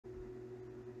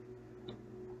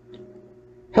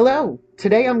Hello!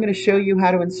 Today I'm going to show you how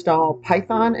to install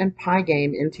Python and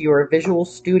Pygame into your Visual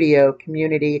Studio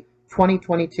Community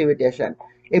 2022 edition.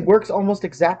 It works almost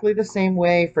exactly the same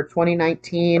way for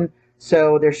 2019,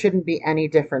 so there shouldn't be any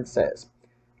differences.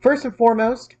 First and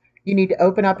foremost, you need to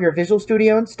open up your Visual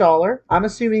Studio installer. I'm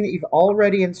assuming that you've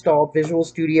already installed Visual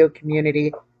Studio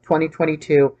Community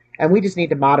 2022, and we just need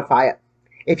to modify it.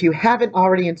 If you haven't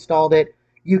already installed it,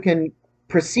 you can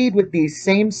proceed with these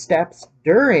same steps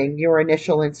during your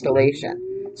initial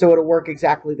installation. So it'll work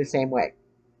exactly the same way.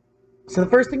 So the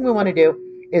first thing we want to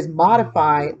do is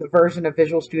modify the version of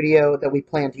Visual Studio that we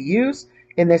plan to use.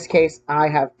 In this case, I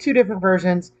have two different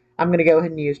versions. I'm going to go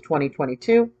ahead and use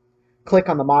 2022. Click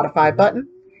on the Modify button.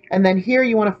 And then here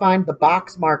you want to find the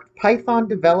box marked Python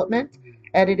Development,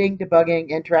 Editing,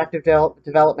 Debugging, Interactive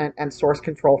Development, and Source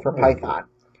Control for Python.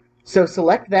 So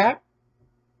select that,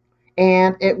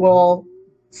 and it will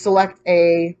select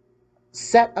a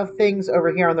set of things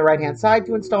over here on the right-hand side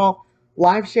to install.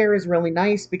 Live Share is really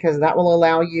nice because that will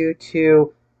allow you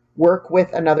to work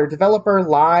with another developer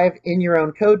live in your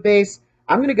own code base.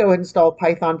 I'm going to go ahead and install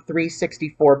Python 3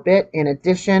 64-bit in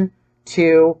addition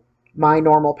to my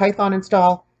normal Python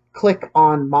install. Click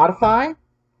on Modify,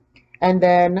 and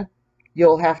then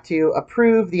you'll have to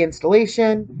approve the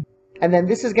installation. And then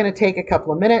this is going to take a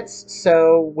couple of minutes,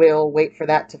 so we'll wait for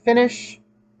that to finish.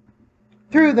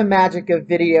 Through the magic of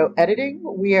video editing,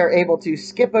 we are able to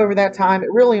skip over that time.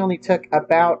 It really only took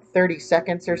about 30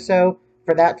 seconds or so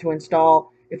for that to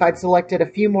install. If I'd selected a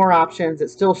few more options, it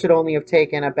still should only have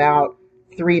taken about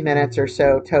 3 minutes or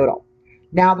so total.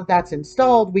 Now that that's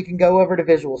installed, we can go over to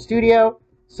Visual Studio.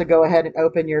 So go ahead and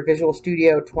open your Visual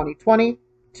Studio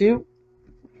 2022.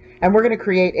 And we're going to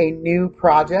create a new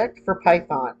project for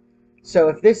Python. So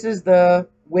if this is the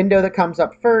window that comes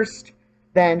up first,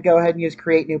 then go ahead and use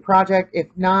Create New Project. If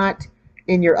not,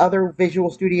 in your other Visual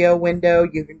Studio window,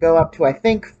 you can go up to, I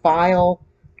think, File,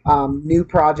 New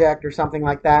Project, or something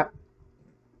like that.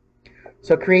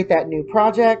 So create that new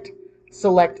project.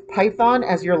 Select Python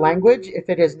as your language if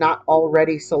it is not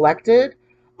already selected.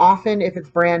 Often, if it's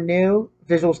brand new,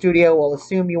 Visual Studio will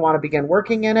assume you want to begin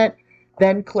working in it.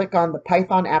 Then click on the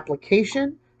Python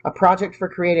application, a project for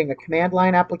creating a command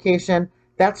line application.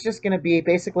 That's just going to be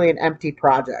basically an empty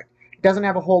project. Doesn't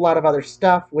have a whole lot of other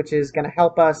stuff, which is going to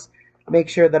help us make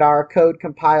sure that our code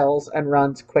compiles and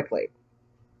runs quickly.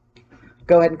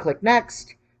 Go ahead and click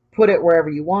Next, put it wherever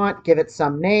you want, give it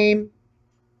some name,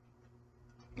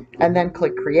 and then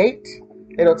click Create.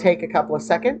 It'll take a couple of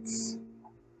seconds,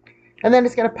 and then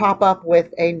it's going to pop up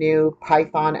with a new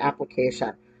Python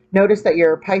application. Notice that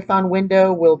your Python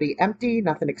window will be empty,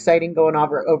 nothing exciting going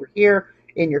over here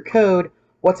in your code.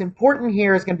 What's important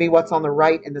here is going to be what's on the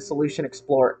right in the Solution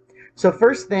Explorer. So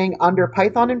first thing, under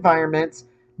Python environments,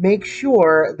 make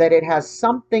sure that it has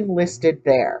something listed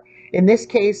there. In this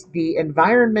case, the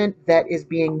environment that is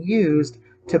being used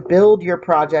to build your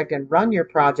project and run your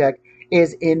project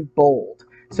is in bold.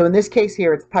 So in this case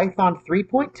here, it's Python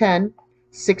 3.10,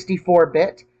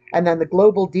 64-bit, and then the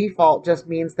global default just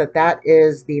means that that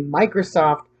is the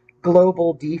Microsoft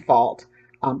global default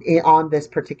on this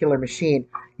particular machine.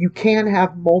 You can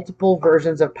have multiple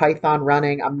versions of Python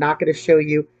running. I'm not going to show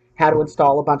you how to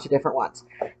install a bunch of different ones.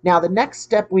 Now, the next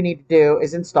step we need to do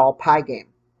is install Pygame.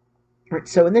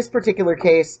 So in this particular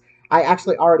case, I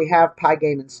actually already have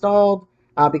Pygame installed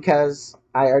because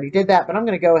I already did that, but I'm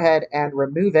going to go ahead and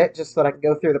remove it just so that I can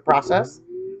go through the process.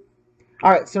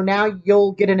 All right, so now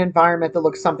you'll get an environment that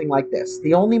looks something like this.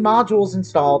 The only modules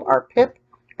installed are pip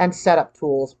and setup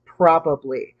tools,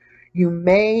 probably. You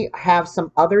may have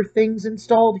some other things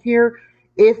installed here.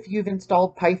 If you've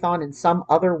installed Python in some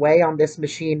other way on this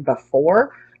machine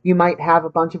before, you might have a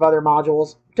bunch of other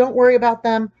modules. Don't worry about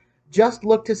them. Just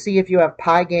look to see if you have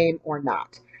Pygame or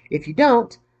not. If you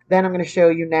don't, then I'm going to show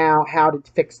you now how to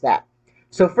fix that.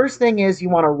 So first thing is you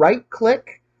want to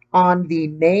right-click on the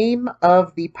name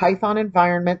of the Python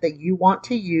environment that you want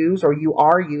to use or you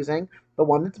are using, the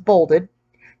one that's bolded.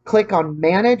 Click on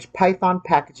Manage Python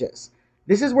Packages.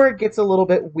 This is where it gets a little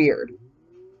bit weird. All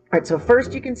right, so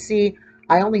first you can see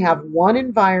I only have one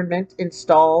environment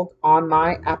installed on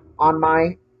my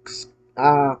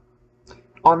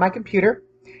computer,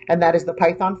 and that is the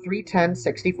Python 3.10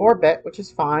 64-bit, which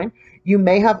is fine. You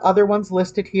may have other ones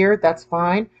listed here. That's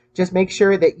fine. Just make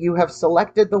sure that you have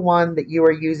selected the one that you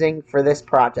are using for this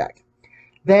project.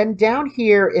 Then down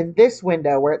here in this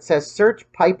window where it says Search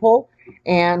Piple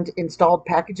and Installed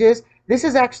Packages, this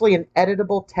is actually an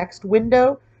editable text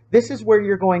window. This is where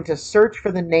you're going to search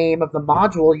for the name of the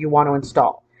module you want to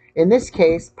install. In this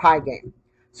case, Pygame.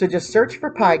 So just search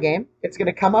for Pygame. It's going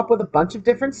to come up with a bunch of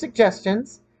different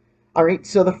suggestions. All right,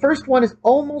 so the first one is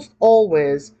almost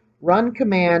always run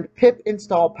command pip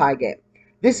install Pygame.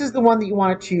 This is the one that you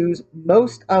want to choose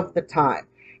most of the time.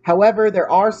 However, there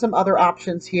are some other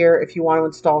options here if you want to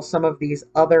install some of these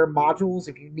other modules,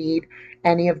 if you need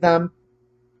any of them.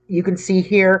 You can see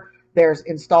here there's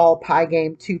install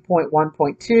Pygame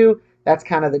 2.1.2. That's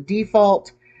kind of the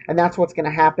default, and that's what's going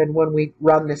to happen when we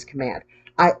run this command.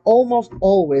 I almost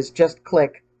always just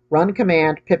click run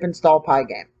command pip install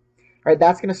Pygame. All right,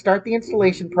 that's going to start the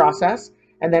installation process,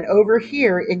 and then over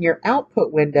here in your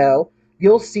output window,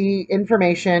 you'll see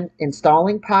information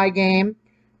installing Pygame,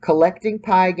 collecting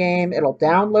Pygame. It'll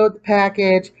download the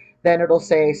package, then it'll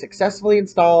say successfully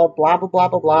installed, blah, blah, blah,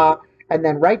 blah, blah. And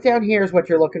then right down here is what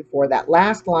you're looking for, that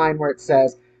last line where it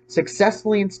says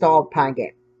successfully installed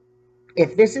Pygame.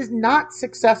 If this is not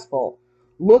successful,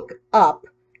 look up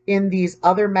in these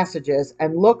other messages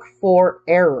and look for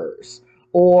errors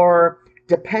or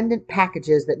dependent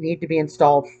packages that need to be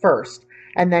installed first,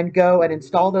 and then go and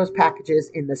install those packages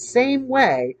in the same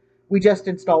way we just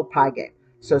installed Pygame.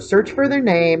 So search for their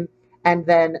name and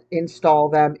then install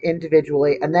them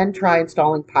individually, and then try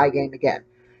installing Pygame again.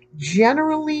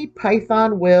 Generally,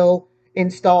 Python will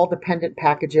install dependent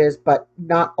packages, but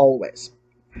not always.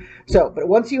 But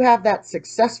once you have that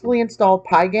successfully installed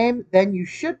Pygame, then you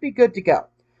should be good to go.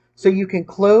 So you can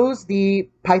close the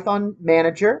Python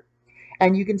manager,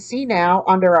 and you can see now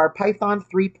under our Python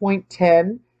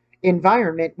 3.10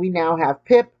 environment, we now have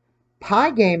pip,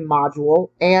 Pygame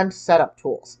module, and setup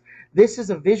tools. This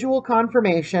is a visual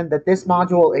confirmation that this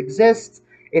module exists,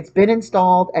 it's been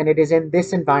installed, and it is in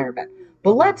this environment.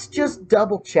 But let's just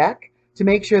double check to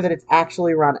make sure that it's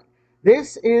actually running.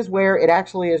 This is where it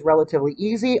actually is relatively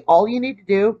easy. All you need to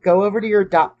do, go over to your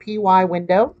 .py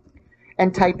window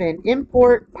and type in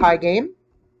import Pygame.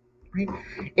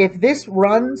 If this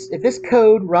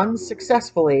code runs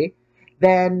successfully,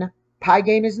 then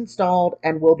Pygame is installed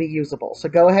and will be usable. So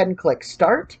go ahead and click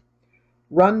Start,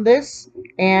 run this,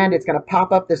 and it's going to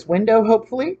pop up this window,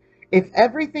 hopefully. If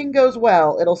everything goes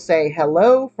well, it'll say,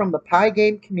 hello from the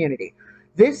Pygame community.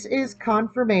 This is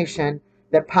confirmation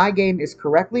that Pygame is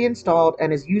correctly installed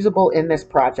and is usable in this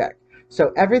project.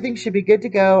 So everything should be good to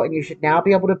go, and you should now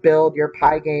be able to build your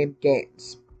Pygame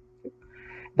games.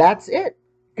 That's it.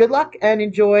 Good luck and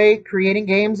enjoy creating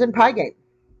games in Pygame.